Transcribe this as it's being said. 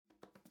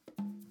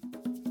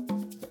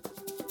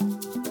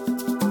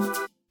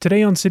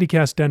Today on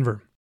CityCast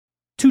Denver,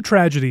 2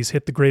 tragedies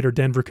hit the greater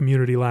Denver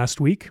community last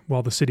week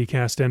while the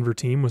CityCast Denver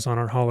team was on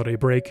our holiday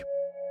break.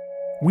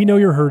 We know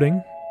you're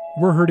hurting.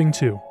 We're hurting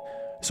too.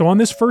 So on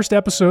this first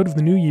episode of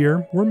the new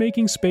year, we're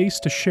making space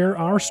to share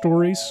our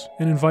stories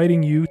and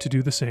inviting you to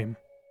do the same.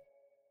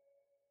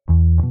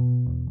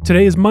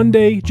 Today is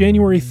Monday,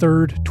 January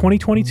 3rd,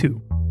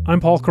 2022. I'm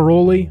Paul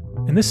Caroli,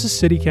 and this is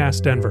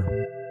CityCast Denver.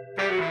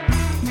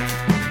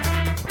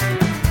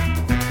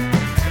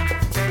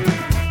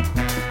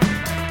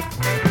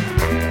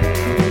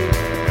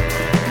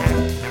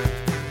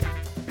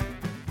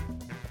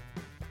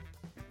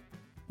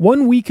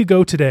 One week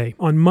ago today,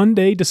 on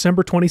Monday,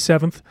 December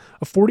 27th,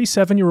 a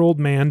 47-year-old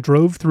man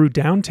drove through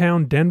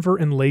downtown Denver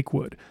and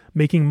Lakewood,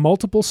 making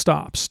multiple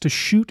stops to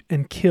shoot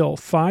and kill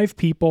 5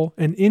 people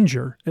and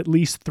injure at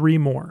least 3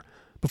 more,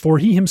 before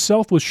he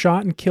himself was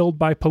shot and killed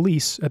by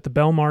police at the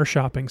Belmar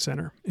Shopping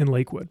Center in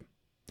Lakewood.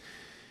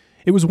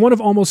 It was one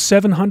of almost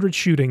 700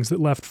 shootings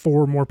that left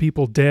 4 more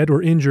people dead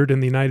or injured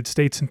in the United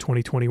States in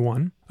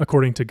 2021,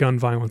 according to Gun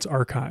Violence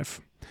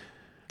Archive.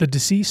 The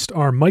deceased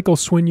are Michael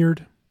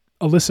Swinyard,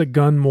 Alyssa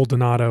Gunn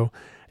Maldonado,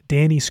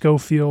 Danny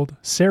Schofield,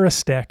 Sarah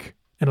Steck,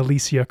 and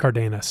Alicia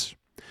Cardenas.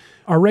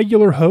 Our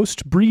regular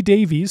host, Bree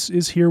Davies,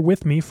 is here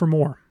with me for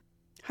more.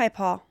 Hi,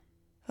 Paul.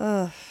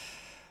 Well,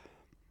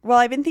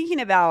 I've been thinking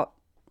about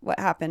what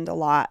happened a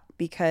lot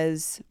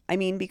because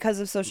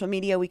of social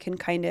media, we can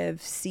kind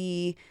of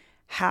see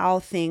how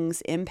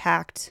things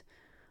impact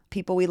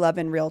people we love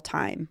in real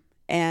time.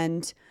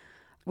 And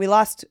we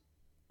lost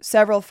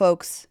several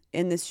folks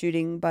in this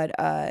shooting, but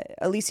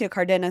Alicia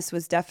Cardenas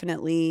was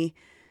definitely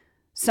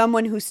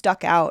someone who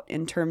stuck out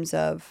in terms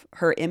of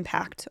her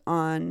impact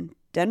on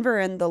Denver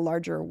and the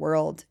larger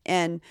world.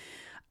 And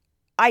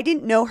I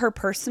didn't know her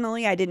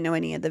personally. I didn't know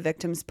any of the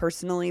victims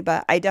personally,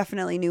 but I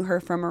definitely knew her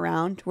from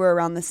around. We're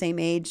around the same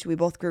age. We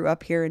both grew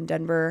up here in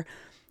Denver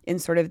in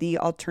sort of the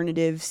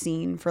alternative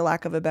scene, for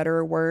lack of a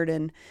better word.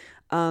 And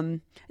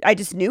I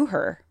just knew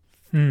her.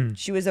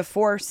 She was a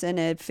force and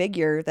a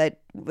figure that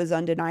was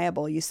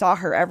undeniable. You saw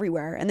her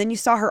everywhere. And then you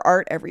saw her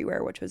art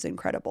everywhere, which was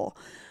incredible.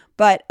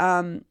 But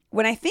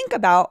when I think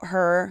about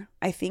her,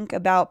 I think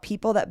about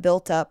people that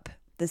built up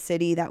the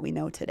city that we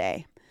know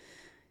today.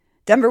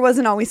 Denver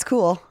wasn't always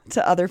cool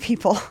to other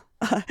people.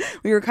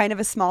 We were kind of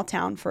a small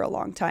town for a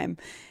long time.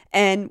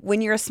 And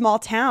when you're a small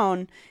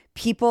town,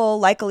 people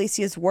like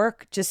Alicia's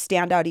work just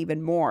stand out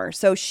even more.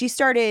 So she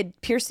started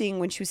piercing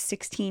when she was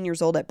 16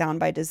 years old at Bound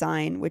by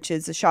Design, which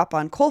is a shop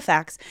on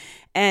Colfax.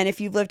 And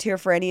if you've lived here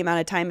for any amount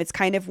of time, it's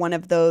kind of one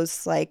of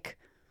those like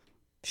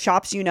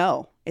shops,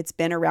 it's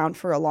been around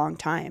for a long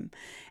time.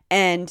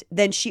 And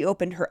then she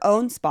opened her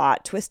own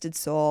spot, Twisted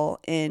Soul,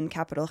 in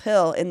Capitol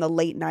Hill in the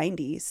late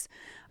 90s.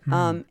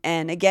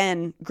 And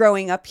again,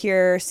 growing up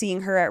here,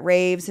 seeing her at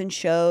raves and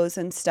shows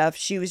and stuff,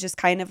 she was just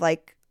kind of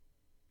like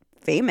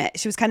famous.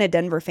 She was kind of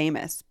Denver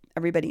famous.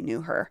 Everybody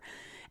knew her,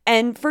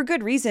 and for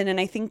good reason. And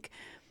I think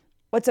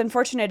what's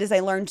unfortunate is I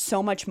learned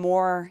so much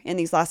more in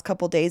these last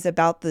couple days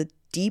about the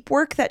deep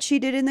work that she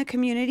did in the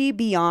community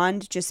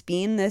beyond just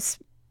being this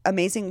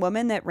amazing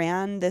woman that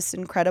ran this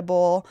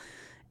incredible,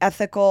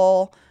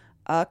 ethical,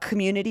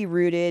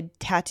 community-rooted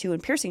tattoo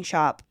and piercing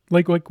shop.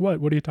 Like what?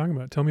 What are you talking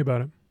about? Tell me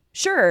about it.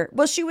 Sure.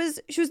 Well, she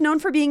was known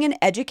for being an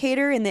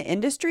educator in the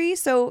industry.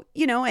 So,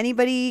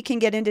 anybody can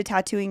get into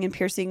tattooing and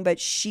piercing, but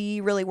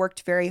she really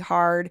worked very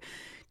hard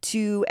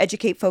to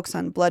educate folks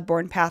on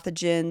bloodborne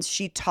pathogens.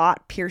 She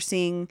taught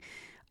piercing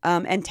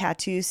and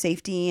tattoo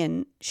safety,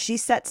 and she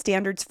set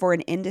standards for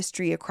an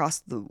industry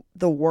across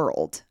the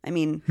world.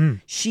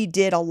 She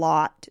did a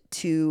lot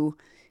to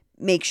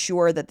make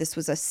sure that this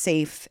was a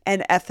safe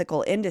and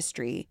ethical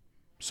industry.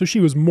 So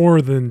she was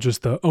more than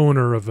just the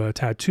owner of a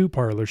tattoo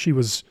parlor. She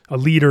was a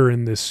leader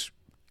in this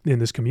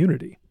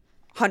community.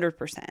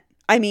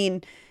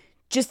 100%.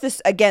 Just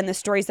this, again, the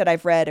stories that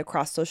I've read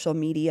across social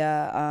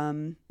media,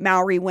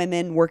 Maori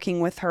women working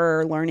with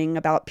her, learning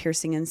about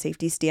piercing and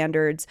safety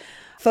standards,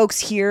 folks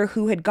here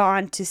who had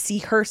gone to see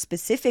her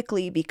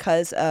specifically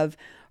because of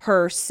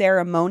her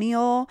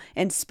ceremonial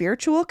and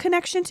spiritual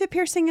connection to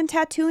piercing and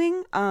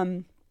tattooing.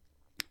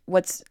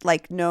 What's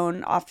like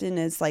known often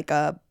as like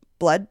a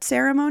blood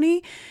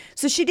ceremony.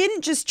 So she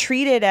didn't just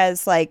treat it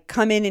as like,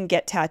 come in and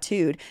get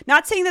tattooed.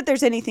 Not saying that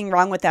there's anything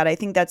wrong with that. I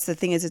think that's the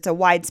thing, is it's a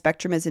wide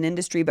spectrum as an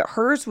industry, but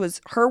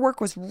her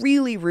work was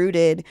really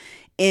rooted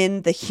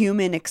in the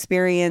human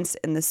experience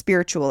and the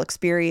spiritual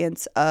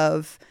experience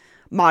of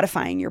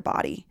modifying your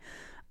body.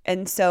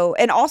 And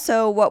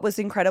also what was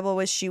incredible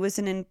was she was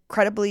an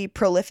incredibly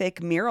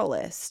prolific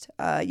muralist.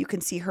 You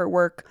can see her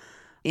work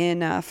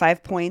in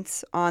 5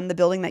 Points on the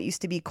building that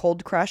used to be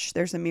Cold Crush.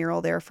 There's a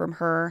mural there from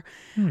her.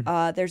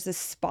 There's this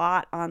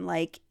spot on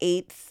like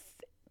 8th,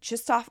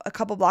 just off a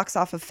couple blocks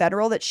off of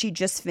Federal, that she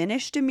just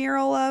finished a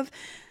mural of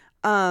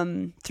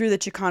through the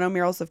Chicano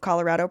Murals of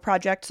Colorado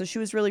project. So she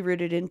was really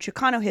rooted in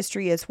Chicano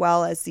history as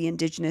well as the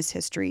indigenous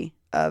history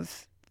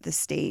of the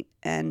state.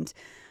 And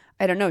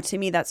I don't know, to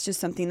me, that's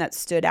just something that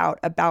stood out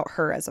about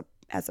her as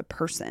a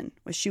person,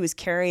 was she was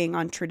carrying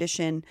on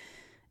tradition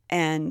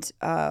and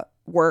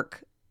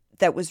work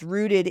that was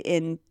rooted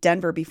in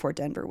Denver before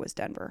Denver was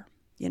Denver,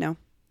 you know?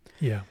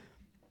 Yeah.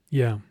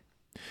 Yeah.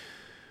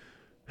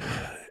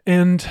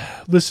 And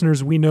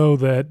listeners, we know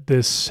that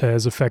this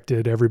has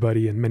affected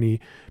everybody in many,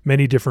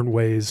 many different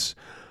ways.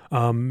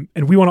 And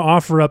we want to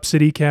offer up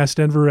CityCast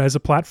Denver as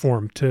a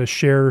platform to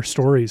share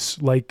stories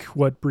like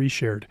what Bree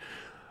shared.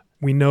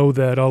 We know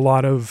that a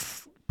lot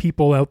of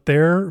people out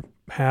there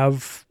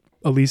have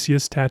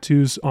Alicia's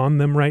tattoos on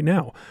them right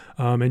now.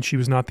 And she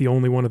was not the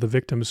only one of the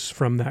victims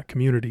from that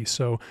community.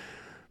 So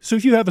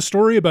if you have a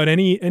story about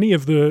any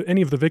of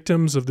the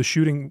victims of the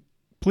shooting,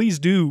 please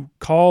do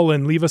call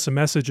and leave us a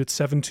message at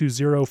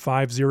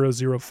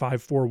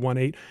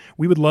 720-500-5418.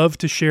 We would love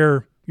to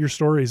share your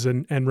stories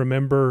and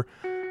remember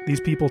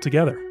these people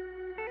together.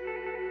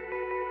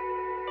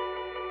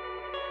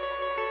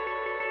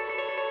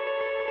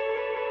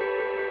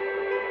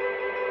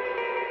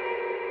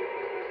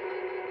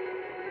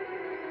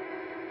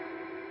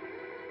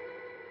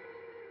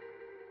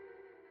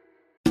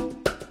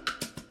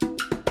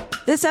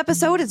 This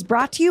episode is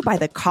brought to you by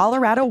the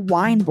Colorado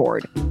Wine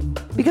Board.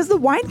 Because the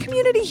wine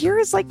community here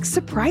is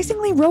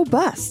surprisingly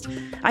robust.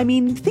 I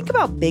mean, think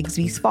about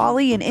Bigsby's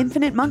Folly and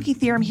Infinite Monkey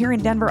Theorem here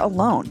in Denver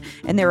alone.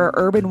 And there are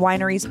urban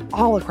wineries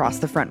all across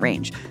the Front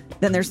Range.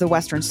 Then there's the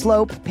Western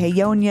Slope,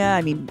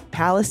 Paonia,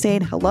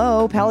 Palisade.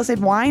 Hello, Palisade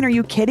wine, are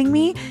you kidding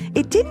me?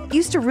 It didn't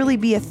used to really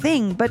be a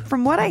thing, but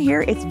from what I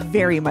hear, it's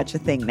very much a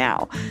thing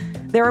now.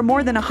 There are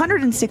more than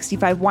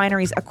 165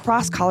 wineries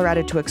across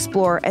Colorado to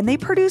explore, and they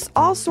produce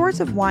all sorts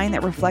of wine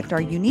that reflect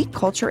our unique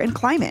culture and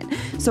climate.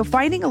 So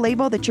finding a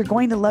label that you're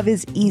going to love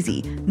is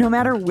easy, no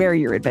matter where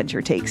your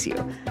adventure takes you.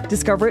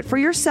 Discover it for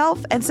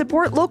yourself and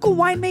support local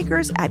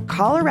winemakers at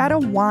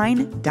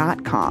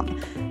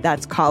coloradowine.com.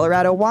 That's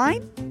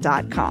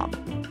coloradowine.com.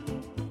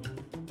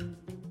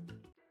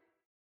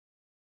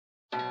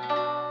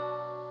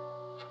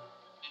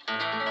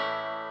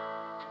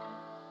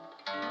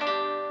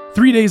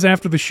 3 days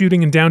after the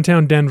shooting in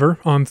downtown Denver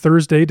on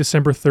Thursday,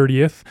 December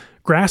 30th,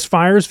 grass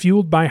fires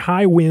fueled by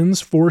high winds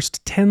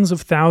forced tens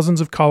of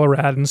thousands of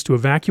Coloradans to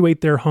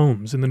evacuate their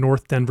homes in the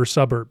North Denver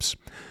suburbs.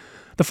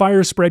 The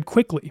fires spread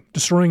quickly,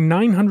 destroying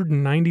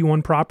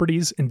 991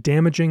 properties and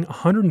damaging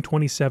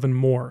 127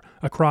 more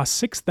across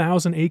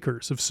 6,000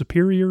 acres of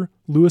Superior,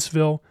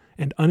 Louisville,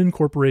 and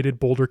unincorporated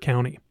Boulder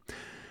County.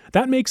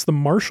 That makes the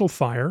Marshall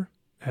Fire,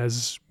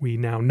 as we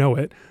now know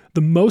it, the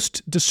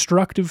most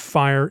destructive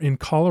fire in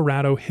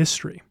Colorado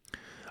history.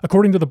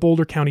 According to the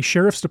Boulder County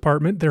Sheriff's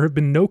Department, there have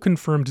been no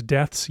confirmed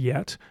deaths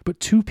yet, but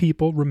 2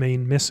 people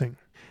remain missing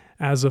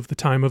as of the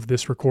time of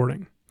this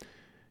recording.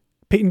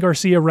 Peyton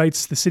Garcia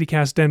writes the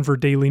CityCast Denver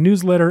daily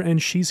newsletter,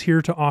 and she's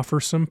here to offer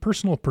some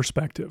personal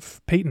perspective.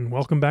 Peyton,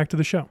 welcome back to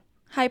the show.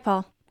 Hi,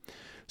 Paul.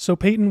 So,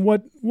 Peyton,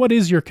 what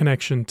is your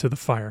connection to the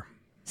fire?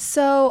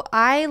 So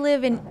I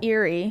live in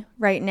Erie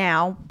right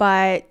now,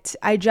 but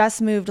I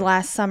just moved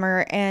last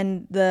summer,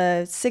 and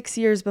the 6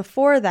 years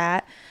before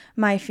that,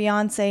 my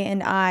fiance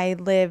and I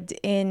lived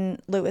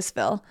in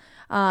Louisville.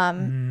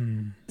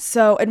 And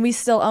we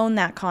still own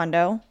that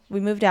condo. We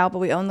moved out, but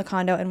we own the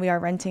condo, and we are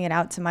renting it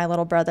out to my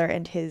little brother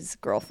and his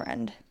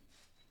girlfriend.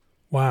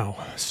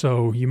 Wow.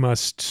 So you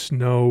must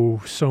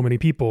know so many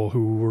people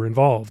who were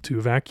involved, who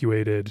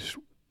evacuated.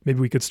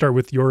 Maybe we could start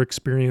with your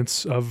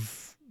experience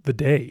of the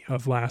day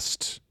of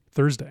last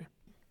Thursday.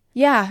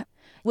 Yeah.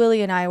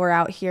 Willie and I were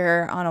out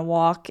here on a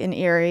walk in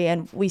Erie,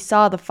 and we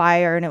saw the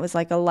fire, and it was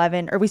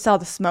we saw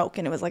the smoke,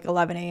 and it was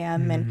 11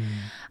 a.m. And,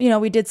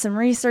 we did some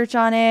research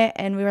on it,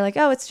 and we were like,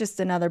 oh, it's just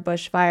another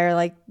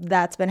bushfire.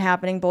 That's been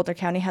happening. Boulder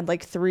County had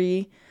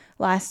 3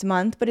 last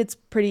month, but it's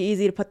pretty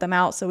easy to put them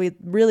out. So we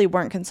really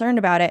weren't concerned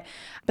about it.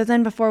 But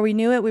then before we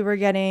knew it, we were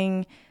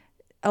getting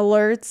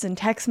alerts and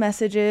text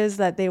messages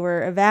that they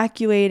were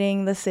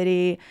evacuating the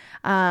city.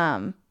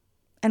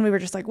 And we were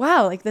just like,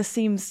 wow, this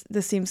seems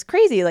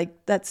crazy.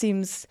 That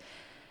seems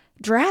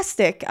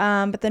drastic.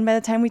 But then by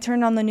the time we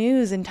turned on the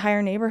news,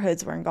 entire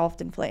neighborhoods were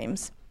engulfed in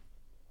flames.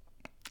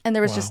 And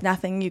there was just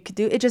nothing you could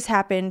do. It just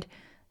happened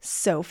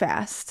so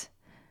fast.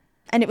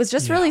 And it was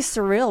just really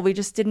surreal. We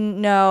just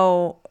didn't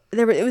know.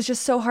 It was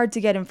just so hard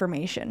to get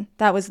information.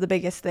 That was the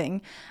biggest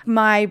thing.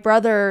 My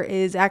brother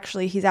he's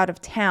out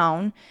of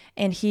town,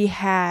 and he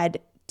had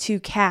 2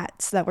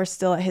 cats that were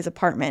still at his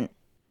apartment.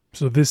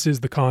 So this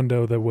is the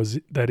condo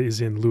that is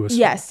in Louisville.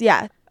 Yes,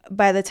 yeah.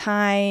 By the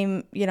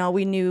time,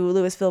 we knew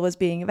Louisville was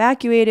being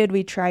evacuated,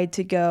 we tried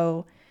to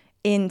go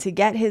in to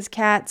get his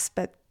cats,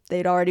 but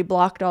they'd already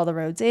blocked all the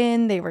roads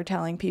in. They were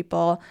telling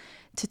people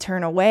to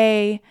turn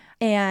away,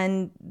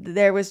 and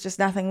there was just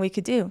nothing we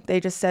could do. They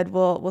just said,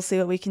 we'll see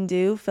what we can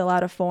do, fill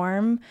out a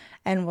form,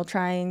 and we'll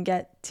try and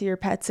get to your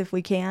pets if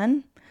we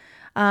can.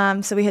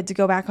 So we had to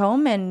go back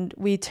home, and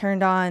we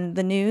turned on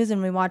the news,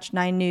 and we watched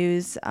 9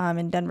 News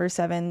and Denver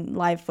 7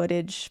 live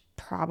footage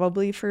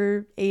probably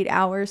for 8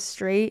 hours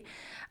straight,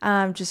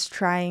 just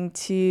trying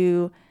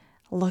to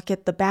look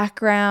at the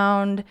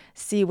background,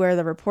 see where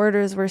the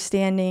reporters were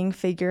standing,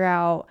 figure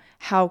out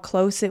how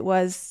close it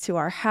was to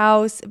our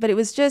house. But it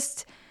was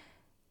just,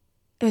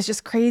 it was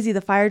just crazy.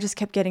 The fire just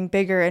kept getting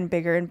bigger and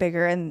bigger and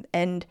bigger.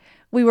 And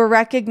we were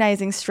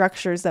recognizing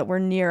structures that were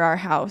near our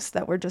house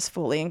that were just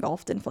fully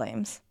engulfed in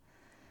flames.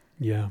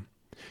 Yeah.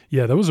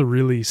 Yeah, that was a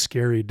really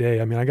scary day.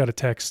 I mean, I got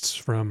texts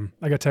from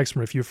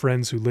a few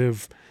friends who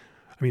live,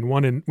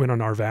 one went on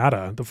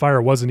Arvada. The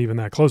fire wasn't even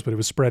that close, but it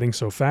was spreading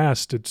so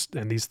fast.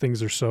 And these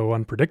things are so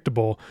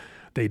unpredictable.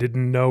 They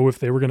didn't know if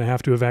they were going to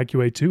have to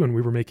evacuate too. And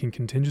we were making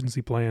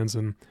contingency plans.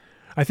 And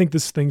I think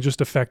this thing just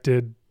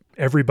affected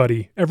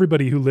everybody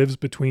who lives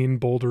between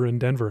Boulder and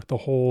Denver, the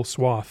whole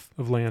swath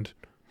of land.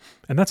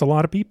 And that's a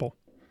lot of people.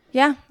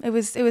 Yeah, it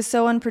was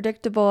so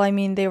unpredictable. I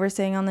mean, they were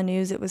saying on the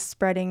news it was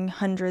spreading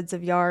hundreds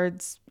of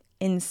yards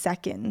in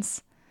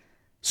seconds.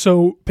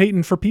 So,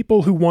 Peyton, for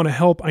people who want to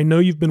help, I know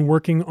you've been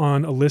working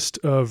on a list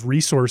of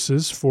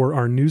resources for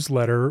our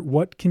newsletter.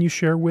 What can you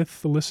share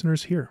with the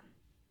listeners here?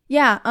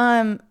 Yeah,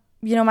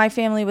 my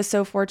family was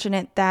so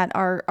fortunate that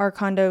our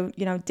condo,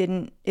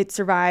 it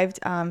survived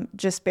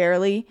just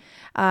barely,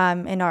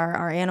 and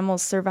our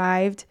animals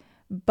survived.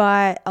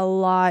 But a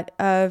lot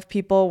of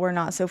people were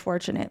not so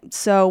fortunate.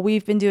 So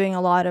we've been doing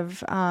a lot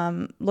of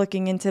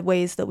looking into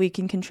ways that we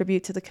can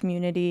contribute to the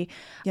community.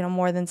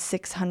 More than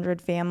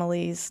 600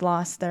 families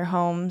lost their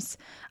homes.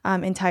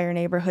 Entire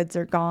neighborhoods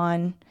are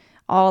gone.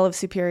 All of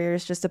Superior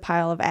is just a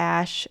pile of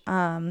ash.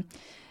 And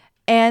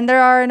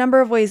there are a number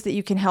of ways that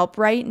you can help.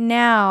 Right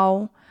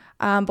now,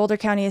 Boulder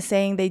County is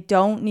saying they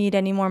don't need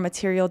any more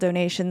material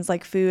donations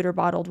like food or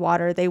bottled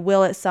water. They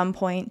will at some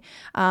point,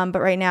 but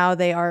right now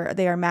they are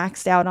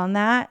maxed out on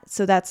that.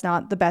 So that's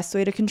not the best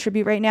way to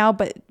contribute right now,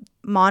 but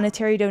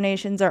monetary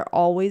donations are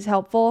always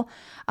helpful.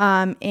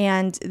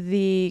 And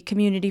the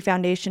Community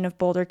Foundation of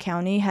Boulder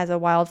County has a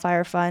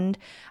wildfire fund,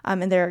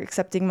 and they're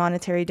accepting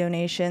monetary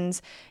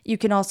donations. You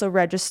can also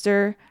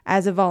register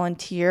as a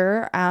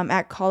volunteer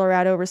at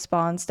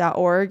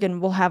coloradoresponse.org,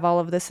 and we'll have all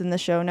of this in the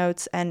show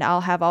notes, and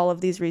I'll have all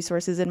of these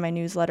resources in my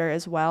newsletter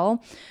as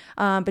well.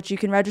 But you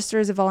can register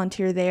as a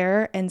volunteer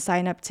there and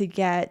sign up to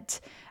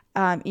get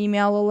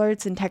email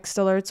alerts and text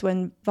alerts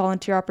when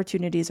volunteer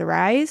opportunities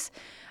arise.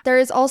 There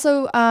is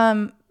also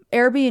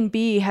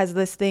Airbnb has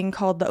this thing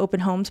called the Open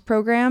Homes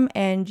Program,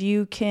 and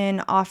you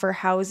can offer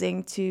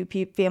housing to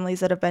families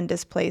that have been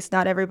displaced.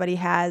 Not everybody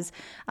has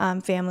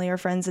family or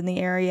friends in the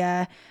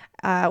area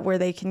where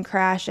they can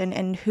crash,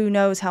 and who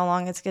knows how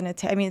long it's going to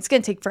take. It's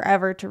going to take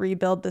forever to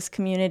rebuild this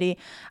community,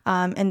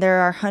 and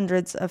there are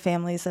hundreds of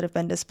families that have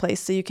been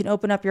displaced. So you can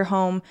open up your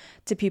home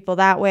to people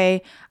that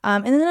way.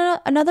 And then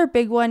another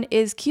big one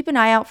is keep an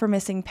eye out for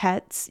missing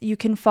pets. You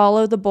can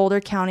follow the Boulder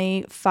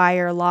County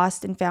Fire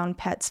Lost and Found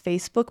Pets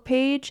Facebook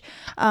page,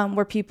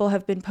 where people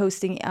have been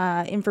posting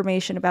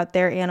information about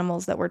their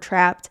animals that were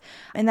trapped,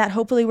 and that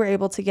hopefully we're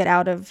able to get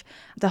out of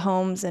the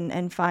homes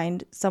and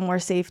find somewhere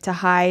safe to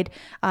hide.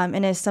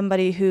 And as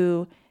somebody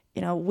who,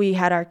 we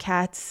had our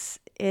cats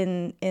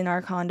in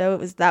our condo,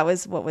 that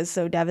was what was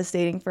so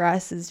devastating for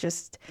us, is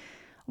just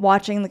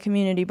watching the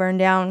community burn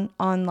down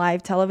on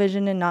live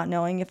television and not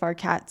knowing if our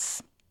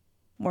cats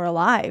were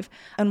alive.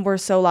 And we're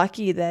so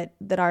lucky that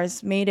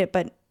ours made it,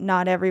 but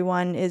not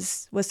everyone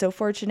was so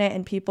fortunate,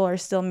 and people are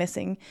still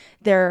missing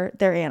their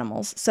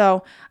animals.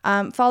 So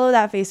follow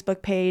that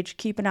Facebook page,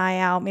 keep an eye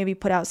out, maybe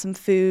put out some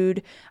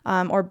food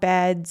or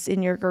beds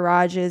in your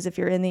garages if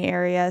you're in the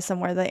area,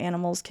 somewhere the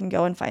animals can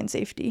go and find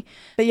safety.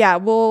 But yeah,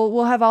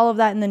 we'll have all of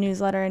that in the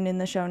newsletter and in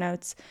the show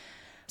notes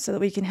so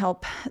that we can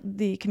help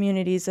the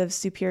communities of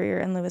Superior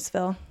and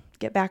Louisville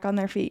get back on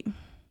their feet.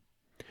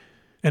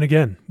 And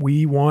again,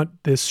 we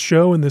want this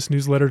show and this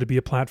newsletter to be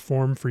a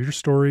platform for your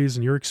stories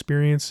and your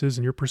experiences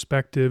and your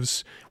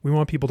perspectives. We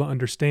want people to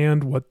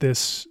understand what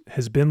this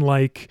has been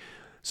like.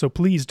 So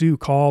please do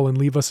call and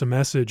leave us a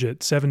message at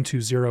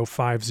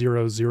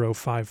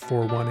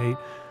 720-500-5418.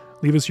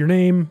 Leave us your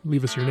name,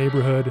 leave us your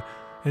neighborhood,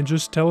 and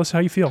just tell us how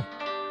you feel.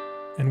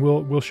 And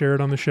we'll share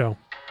it on the show.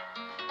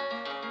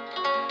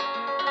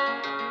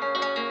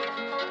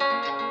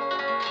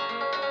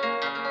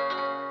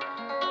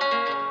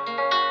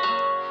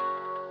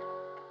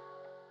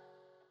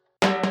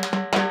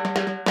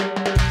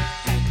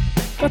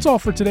 That's all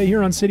for today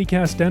here on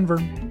CityCast Denver.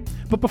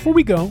 But before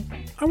we go,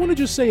 I want to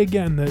just say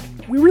again that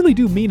we really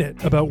do mean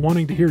it about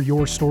wanting to hear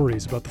your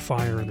stories about the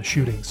fire and the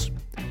shootings.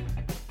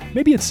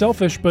 Maybe it's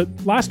selfish, but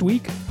last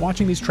week,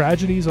 watching these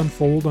tragedies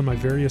unfold on my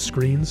various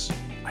screens,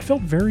 I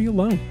felt very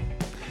alone.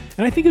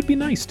 And I think it'd be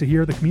nice to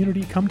hear the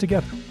community come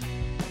together.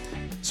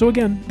 So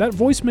again, that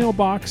voicemail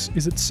box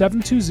is at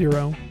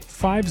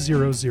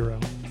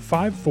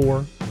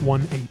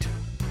 720-500-5418.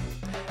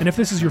 And if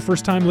this is your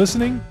first time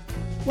listening,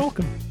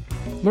 welcome.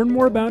 Learn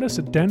more about us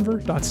at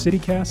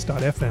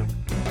denver.citycast.fm.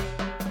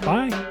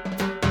 Bye.